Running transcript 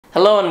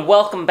Hello and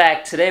welcome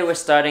back. Today we're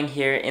starting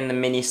here in the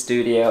mini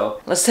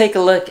studio. Let's take a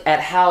look at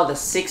how the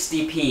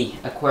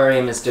 60p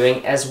aquarium is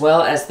doing, as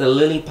well as the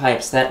lily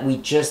pipes that we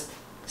just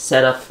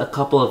set up a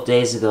couple of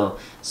days ago.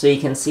 So you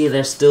can see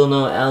there's still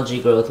no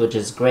algae growth, which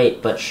is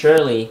great, but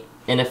surely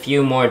in a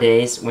few more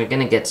days we're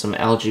gonna get some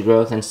algae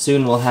growth and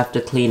soon we'll have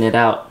to clean it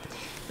out.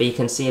 But you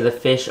can see the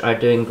fish are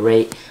doing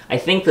great. I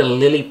think the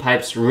lily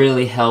pipes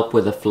really help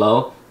with the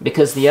flow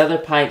because the other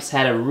pipes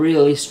had a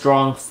really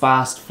strong,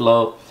 fast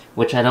flow,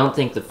 which I don't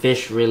think the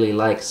fish really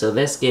like. So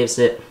this gives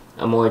it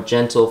a more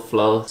gentle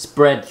flow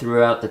spread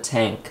throughout the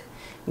tank,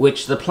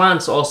 which the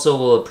plants also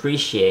will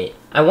appreciate.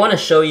 I want to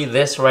show you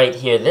this right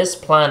here. This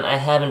plant I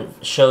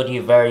haven't showed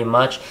you very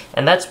much,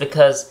 and that's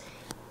because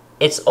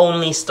it's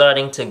only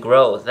starting to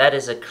grow. That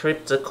is a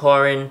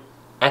Cryptocoryne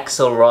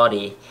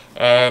axelrodi,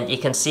 and you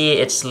can see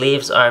its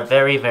leaves are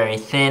very, very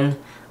thin.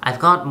 I've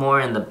got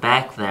more in the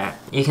back there.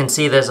 You can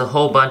see there's a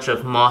whole bunch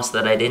of moss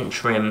that I didn't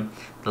trim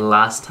the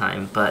last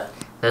time, but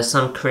there's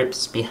some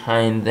crypts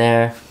behind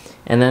there,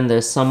 and then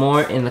there's some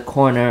more in the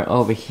corner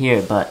over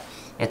here, but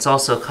it's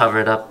also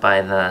covered up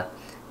by the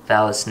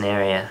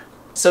Vallisneria.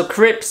 So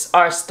crypts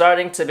are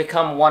starting to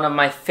become one of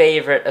my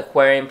favorite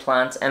aquarium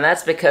plants, and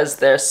that's because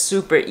they're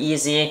super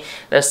easy.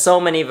 There's so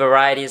many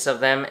varieties of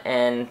them,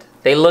 and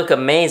they look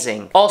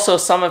amazing. Also,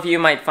 some of you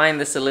might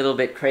find this a little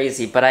bit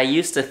crazy, but I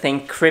used to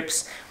think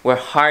crypts were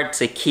hard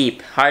to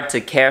keep, hard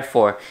to care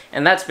for,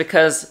 and that's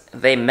because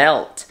they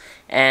melt.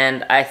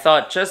 And I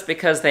thought just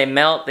because they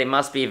melt, they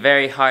must be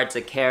very hard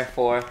to care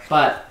for.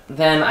 But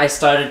then I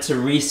started to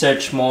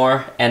research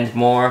more and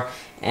more,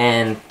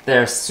 and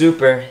they're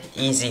super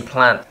easy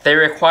plant. They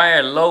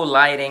require low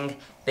lighting,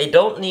 they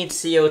don't need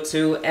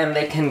CO2, and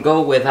they can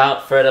go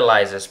without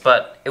fertilizers.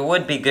 But it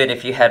would be good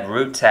if you had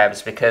root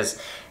tabs,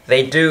 because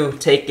they do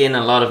take in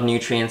a lot of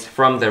nutrients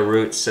from the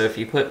roots. So if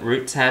you put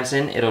root tabs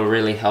in, it'll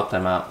really help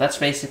them out. That's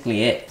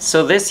basically it.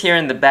 So this here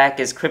in the back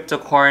is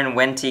Cryptocoryne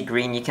Wenti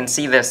Green. You can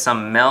see there's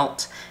some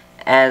melt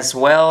as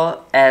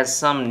well as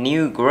some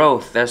new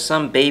growth. There's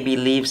some baby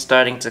leaves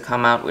starting to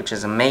come out, which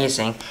is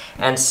amazing.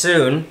 And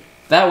soon,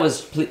 that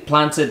was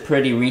planted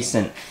pretty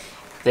recent,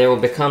 they will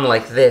become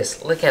like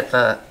this. Look at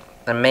the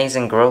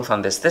amazing growth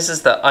on this. This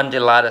is the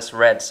undulatus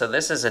red, so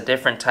this is a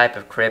different type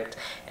of crypt,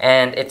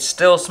 and it's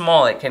still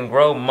small. It can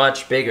grow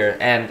much bigger,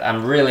 and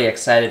I'm really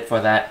excited for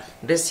that.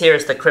 This here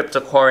is the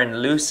Cryptocoryne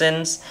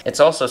lucens. It's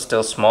also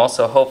still small,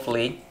 so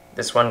hopefully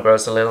this one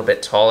grows a little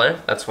bit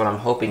taller. That's what I'm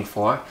hoping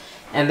for.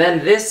 And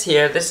then this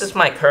here, this is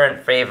my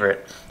current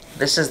favorite.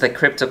 This is the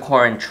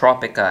Cryptocoryne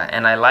Tropica,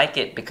 and I like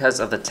it because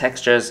of the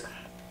textures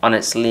on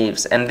its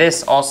leaves, and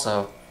this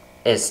also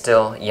is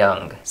still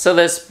young. So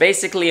there's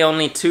basically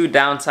only two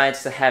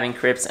downsides to having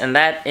crypts, and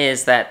that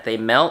is that they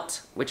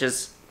melt, which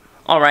is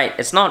alright.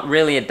 It's not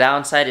really a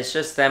downside, it's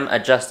just them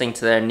adjusting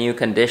to their new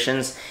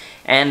conditions.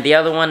 And the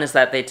other one is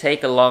that they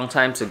take a long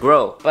time to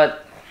grow.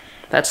 But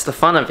that's the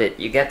fun of it,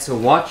 you get to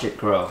watch it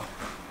grow.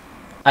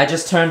 I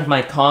just turned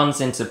my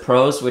cons into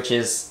pros, which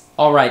is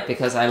alright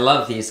because I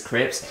love these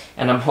crypts,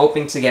 and I'm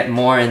hoping to get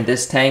more in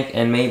this tank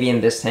and maybe in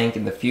this tank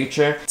in the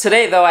future.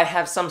 Today though, I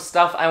have some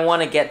stuff I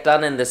want to get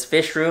done in this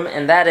fish room,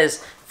 and that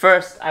is,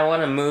 first I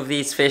want to move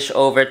these fish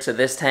over to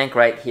this tank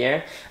right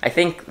here. I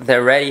think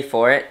they're ready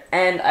for it,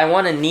 and I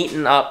want to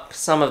neaten up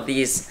some of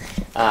these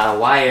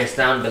wires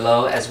down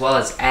below, as well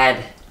as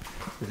add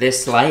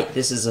this light.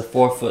 This is a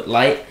 4-foot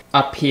light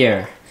up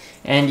here,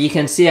 and you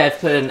can see I've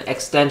put an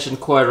extension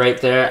cord right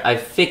there.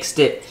 I've fixed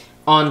it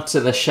onto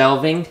the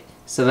shelving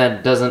so that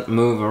it doesn't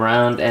move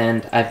around,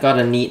 and I've got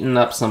to neaten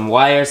up some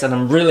wires, and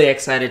I'm really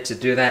excited to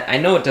do that. I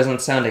know it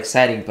doesn't sound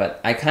exciting, but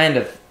I kind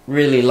of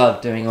really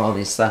love doing all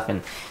this stuff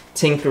and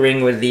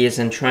tinkering with these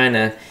and trying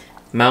to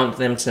mount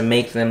them to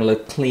make them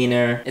look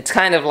cleaner. It's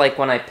kind of like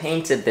when I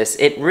painted this.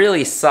 It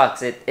really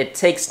sucks. It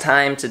takes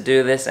time to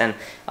do this and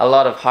a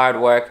lot of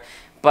hard work,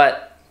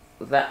 but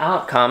the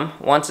outcome,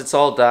 once it's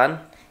all done,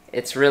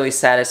 it's really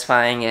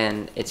satisfying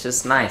and it's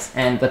just nice.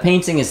 And the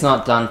painting is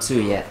not done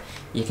too yet.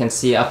 You can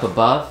see up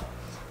above,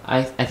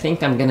 I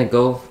think I'm gonna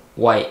go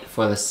white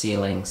for the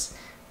ceilings.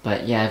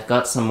 But yeah, I've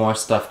got some more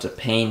stuff to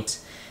paint,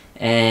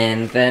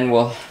 and then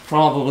we'll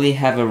probably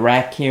have a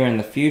rack here in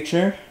the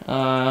future.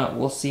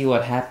 We'll see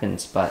what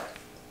happens, but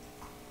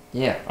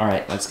yeah,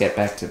 alright, let's get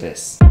back to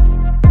this.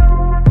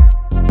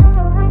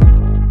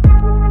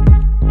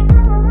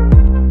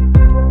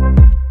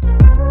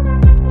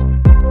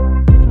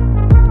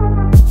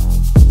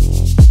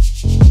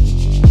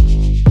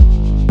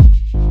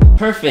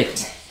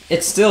 Perfect.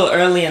 It's still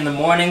early in the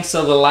morning,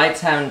 so the lights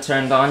haven't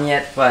turned on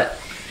yet, but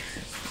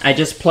I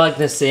just plugged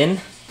this in,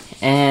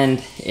 and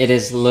it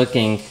is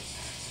looking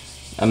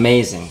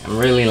amazing. I'm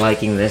really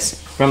liking this.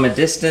 From a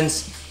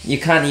distance, you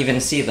can't even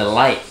see the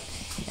light,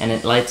 and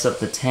it lights up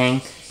the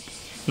tank.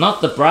 Not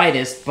the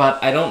brightest,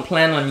 but I don't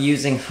plan on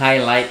using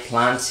highlight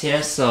plants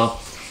here, so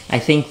I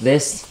think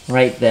this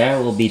right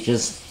there will be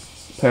just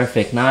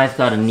perfect. Now I've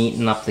got to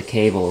neaten up the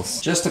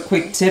cables. Just a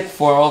quick tip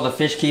for all the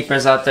fish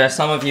keepers out there.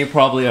 Some of you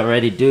probably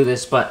already do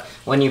this, but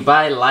when you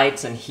buy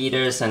lights and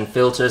heaters and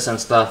filters and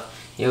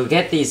stuff, you'll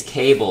get these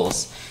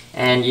cables.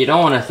 And you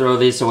don't want to throw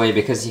these away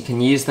because you can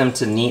use them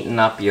to neaten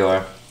up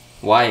your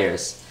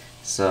wires.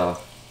 So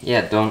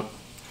yeah, don't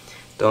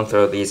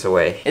throw these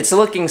away. It's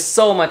looking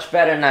so much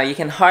better now. You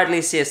can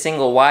hardly see a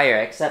single wire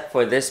except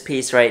for this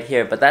piece right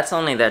here, but that's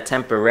only there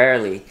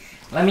temporarily.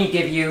 Let me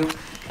give you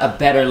a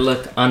better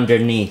look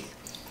underneath.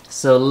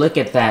 So look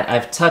at that.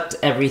 I've tucked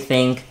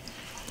everything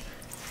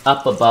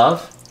up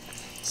above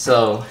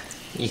so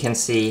you can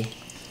see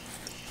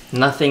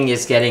nothing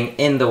is getting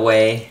in the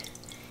way.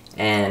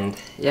 And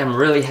yeah, I'm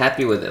really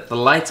happy with it. The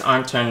lights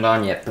aren't turned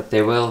on yet, but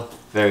they will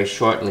very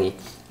shortly.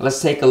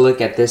 Let's take a look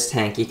at this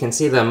tank. You can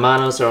see the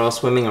manos are all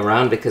swimming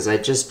around because I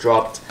just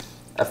dropped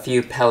a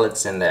few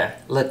pellets in there.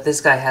 Look,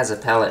 this guy has a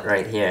pellet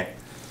right here.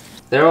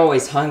 They're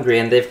always hungry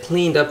and they've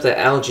cleaned up the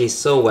algae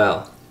so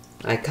well.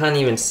 I can't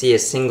even see a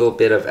single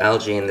bit of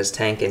algae in this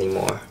tank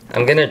anymore.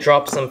 I'm gonna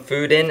drop some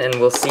food in and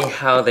we'll see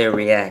how they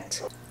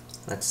react.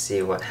 Let's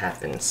see what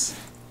happens.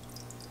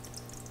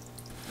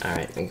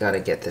 Alright, we gotta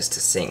get this to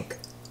sink.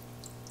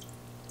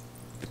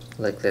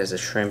 Look, there's a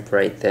shrimp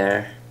right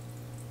there.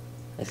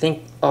 I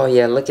think, oh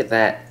yeah, look at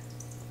that.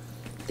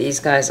 These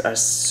guys are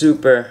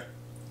super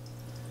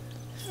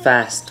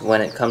fast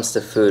when it comes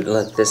to food.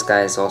 Look, this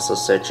guy is also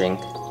searching.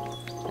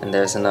 And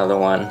there's another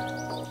one.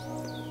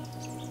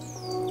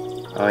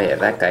 Oh yeah,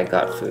 that guy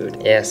got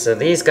food. Yeah, so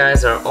these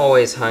guys are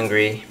always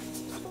hungry.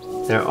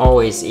 They're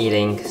always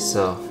eating,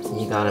 so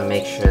you gotta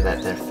make sure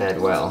that they're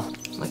fed well.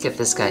 Look at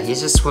this guy,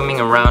 he's just swimming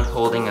around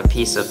holding a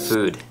piece of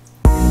food.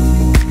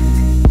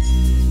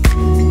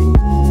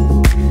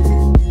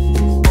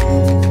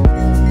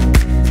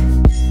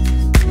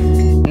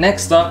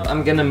 Next up,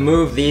 I'm gonna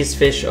move these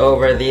fish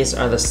over. These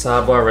are the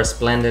Sabor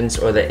resplendens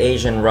or the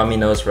Asian rummy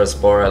nose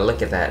rasbora.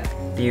 Look at that,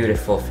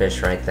 beautiful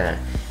fish right there.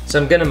 So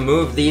I'm gonna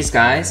move these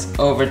guys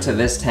over to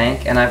this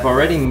tank, and I've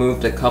already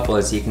moved a couple,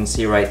 as you can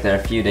see right there,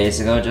 a few days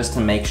ago, just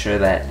to make sure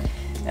that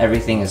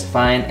everything is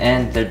fine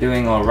and they're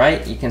doing all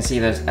right. You can see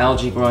there's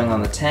algae growing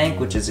on the tank,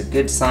 which is a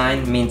good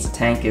sign, means the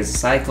tank is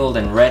cycled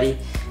and ready.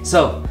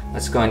 So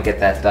let's go and get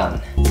that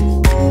done.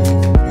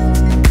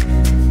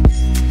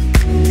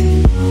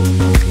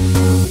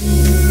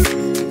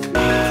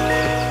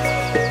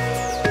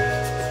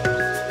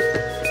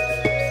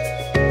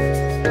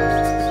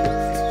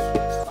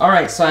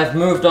 Alright, so I've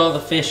moved all the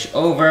fish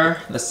over.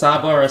 The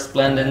Sabor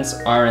resplendens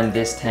are in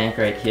this tank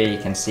right here, you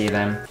can see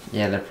them.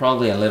 Yeah, they're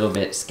probably a little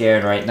bit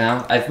scared right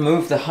now. I've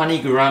moved the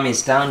honey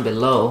gouramis down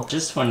below,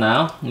 just for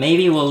now.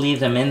 Maybe we'll leave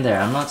them in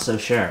there, I'm not so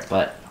sure,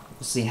 but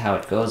we'll see how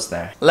it goes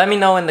there. Let me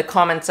know in the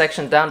comment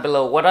section down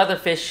below, what other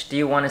fish do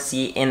you want to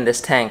see in this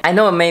tank? I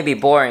know it may be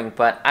boring,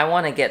 but I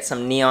want to get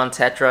some neon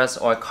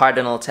tetras or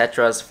cardinal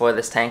tetras for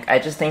this tank. I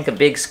just think a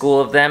big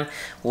school of them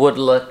would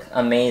look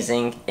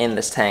amazing in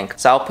this tank.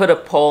 So I'll put a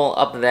poll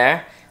up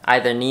there,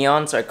 either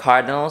neons or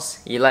cardinals.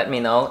 You let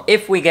me know.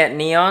 If we get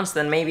neons,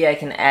 then maybe I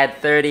can add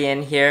 30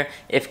 in here.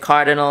 If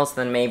cardinals,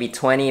 then maybe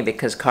 20,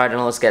 because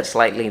cardinals get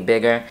slightly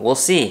bigger. We'll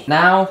see.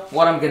 Now,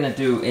 what I'm gonna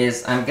do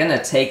is I'm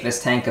gonna take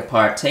this tank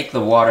apart, take the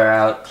water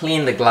out,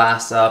 clean the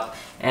glass up,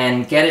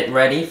 and get it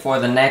ready for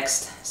the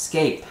next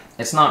scape.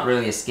 It's not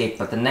really a scape,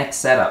 but the next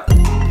setup.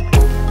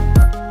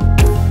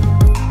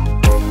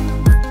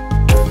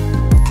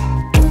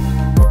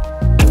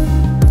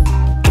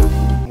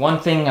 One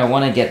thing I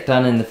want to get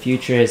done in the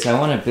future is I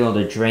want to build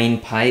a drain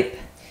pipe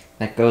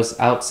that goes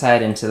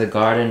outside into the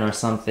garden or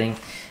something,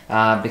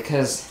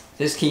 because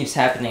this keeps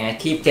happening. I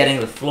keep getting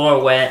the floor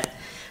wet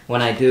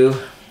when I do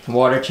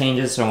water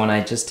changes or when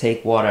I just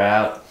take water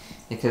out,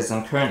 because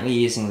I'm currently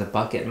using the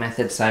bucket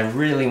method, so I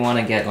really want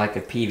to get like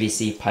a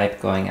PVC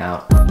pipe going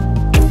out.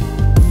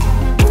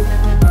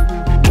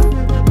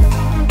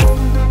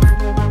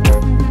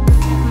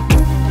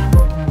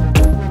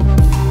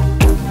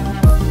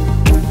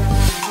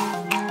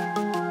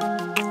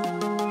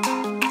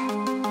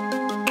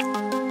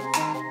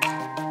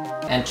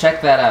 And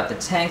check that out, the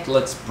tank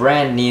looks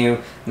brand new.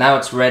 Now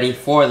it's ready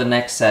for the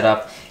next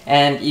setup.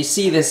 And you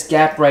see this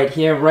gap right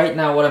here. Right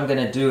now what I'm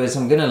gonna do is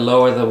I'm gonna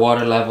lower the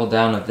water level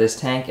down of this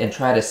tank and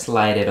try to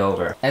slide it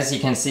over. As you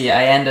can see,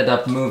 I ended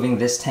up moving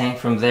this tank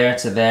from there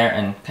to there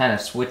and kind of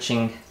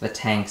switching the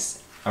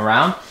tanks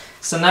around.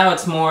 So now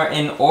it's more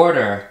in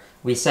order.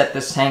 We set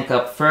this tank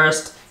up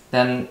first,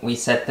 then we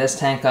set this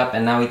tank up,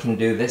 and now we can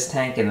do this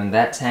tank and then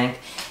that tank.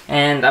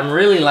 And I'm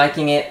really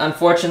liking it.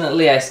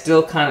 Unfortunately, I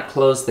still can't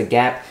close the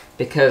gap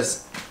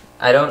because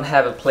I don't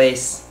have a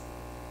place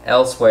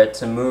elsewhere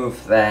to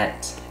move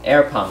that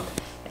air pump.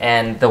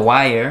 And the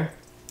wire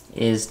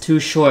is too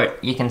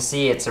short. You can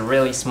see it's a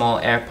really small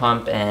air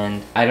pump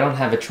and I don't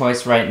have a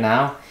choice right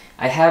now.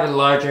 I have a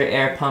larger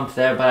air pump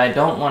there, but I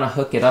don't want to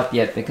hook it up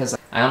yet because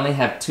I only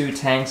have 2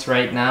 tanks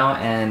right now,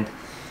 and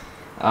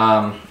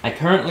I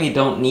currently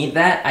don't need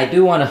that. I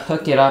do want to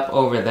hook it up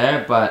over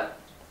there, but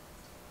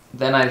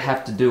then I'd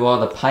have to do all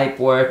the pipe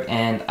work,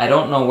 and I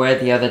don't know where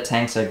the other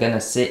tanks are gonna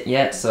sit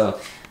yet, so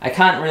I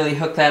can't really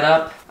hook that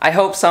up. I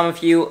hope some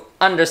of you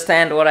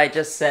understand what I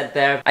just said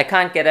there. I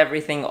can't get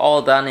everything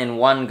all done in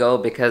one go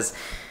because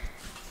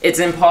it's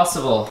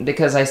impossible,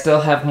 because I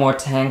still have more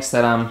tanks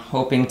that I'm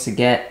hoping to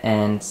get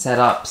and set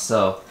up.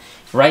 So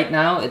right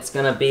now it's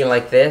gonna be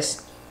like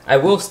this. I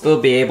will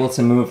still be able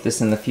to move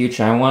this in the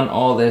future. I want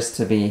all this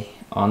to be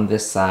on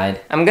this side.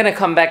 I'm gonna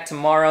come back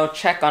tomorrow,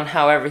 check on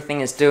how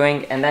everything is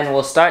doing, and then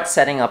we'll start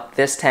setting up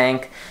this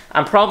tank.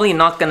 I'm probably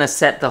not gonna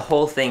set the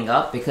whole thing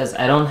up because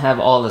I don't have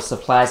all the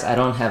supplies, I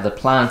don't have the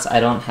plants, I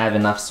don't have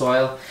enough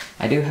soil.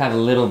 I do have a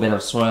little bit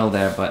of soil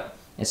there, but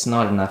it's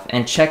not enough.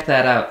 And check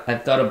that out,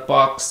 I've got a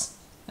box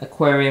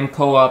aquarium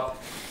co-op.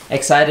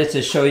 Excited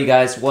to show you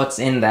guys what's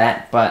in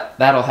that, but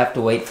that'll have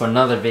to wait for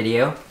another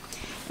video.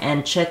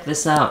 And check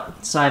this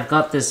out. So I've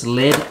got this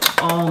lid.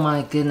 Oh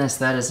my goodness,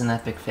 that is an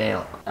epic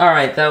fail.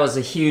 Alright, that was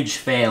a huge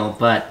fail,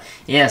 but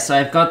yeah, so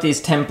I've got these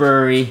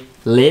temporary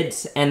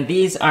lids, and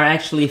these are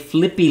actually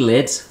flippy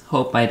lids.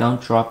 Hope I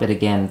don't drop it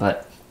again,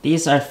 but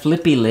these are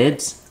flippy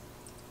lids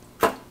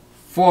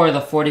for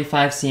the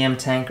 45 cm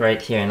tank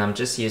right here, and I'm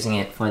just using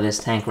it for this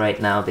tank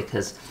right now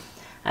because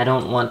I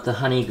don't want the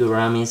honey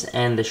gouramis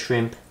and the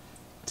shrimp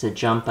to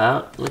jump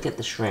out. Look at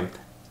the shrimp.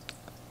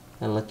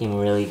 They're looking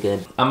really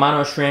good.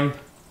 Amano shrimp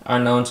are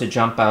known to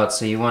jump out,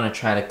 so you want to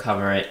try to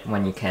cover it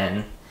when you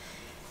can.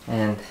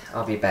 And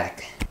I'll be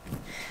back.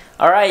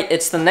 Alright,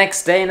 it's the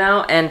next day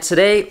now, and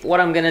today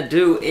what I'm gonna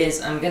do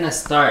is I'm gonna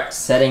start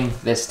setting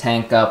this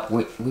tank up.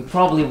 We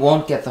probably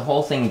won't get the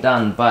whole thing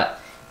done,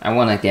 but I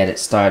want to get it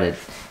started.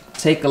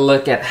 Take a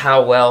look at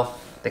how well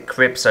the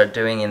crypts are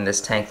doing in this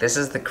tank. This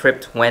is the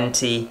Crypt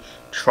 20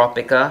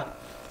 Tropica,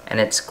 and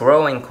it's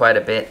growing quite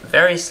a bit.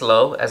 Very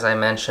slow, as I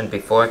mentioned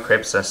before,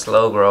 crypts are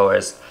slow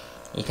growers.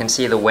 You can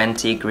see the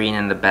Wenti green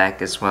in the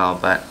back as well,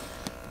 but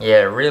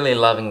yeah, really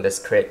loving this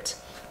crypt.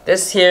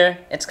 This here,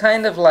 it's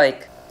kind of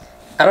like,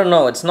 I don't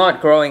know, it's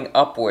not growing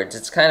upwards,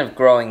 it's kind of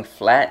growing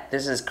flat.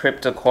 This is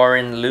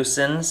Cryptocorynes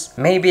lucens.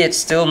 Maybe it's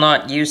still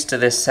not used to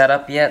this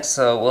setup yet,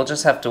 so we'll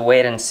just have to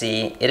wait and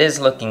see. It is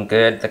looking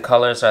good, the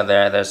colors are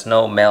there, there's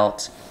no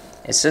melt.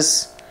 It's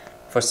just,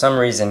 for some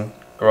reason,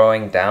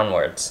 growing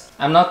downwards.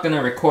 I'm not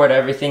gonna record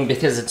everything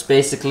because it's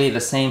basically the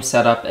same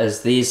setup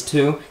as these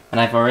two, and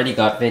I've already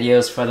got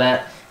videos for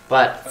that.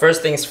 But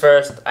first things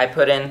first, I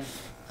put in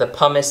the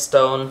pumice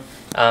stone.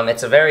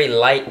 It's a very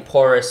light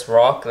porous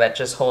rock that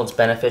just holds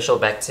beneficial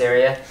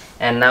bacteria.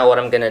 And now what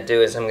I'm gonna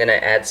do is I'm gonna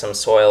add some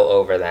soil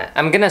over that.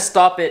 I'm gonna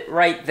stop it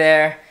right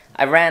there.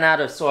 I ran out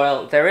of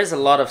soil. There is a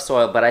lot of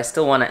soil, but I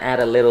still want to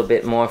add a little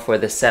bit more for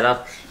the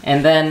setup.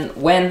 And then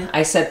when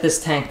I set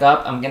this tank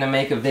up, I'm gonna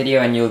make a video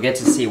and you'll get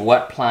to see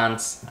what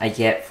plants I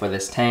get for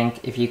this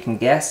tank. If you can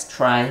guess,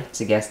 try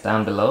to guess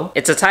down below.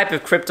 It's a type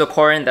of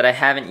cryptocoryne that I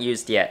haven't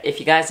used yet. If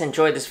you guys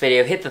enjoyed this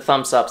video, hit the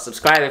thumbs up,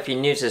 subscribe if you're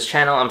new to this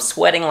channel. I'm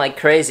sweating like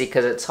crazy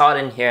because it's hot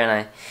in here and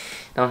I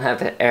don't have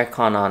the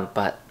aircon on,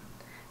 but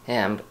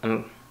yeah,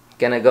 I'm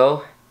gonna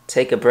go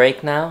take a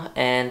break now,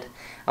 and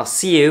I'll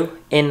see you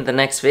in the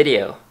next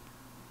video.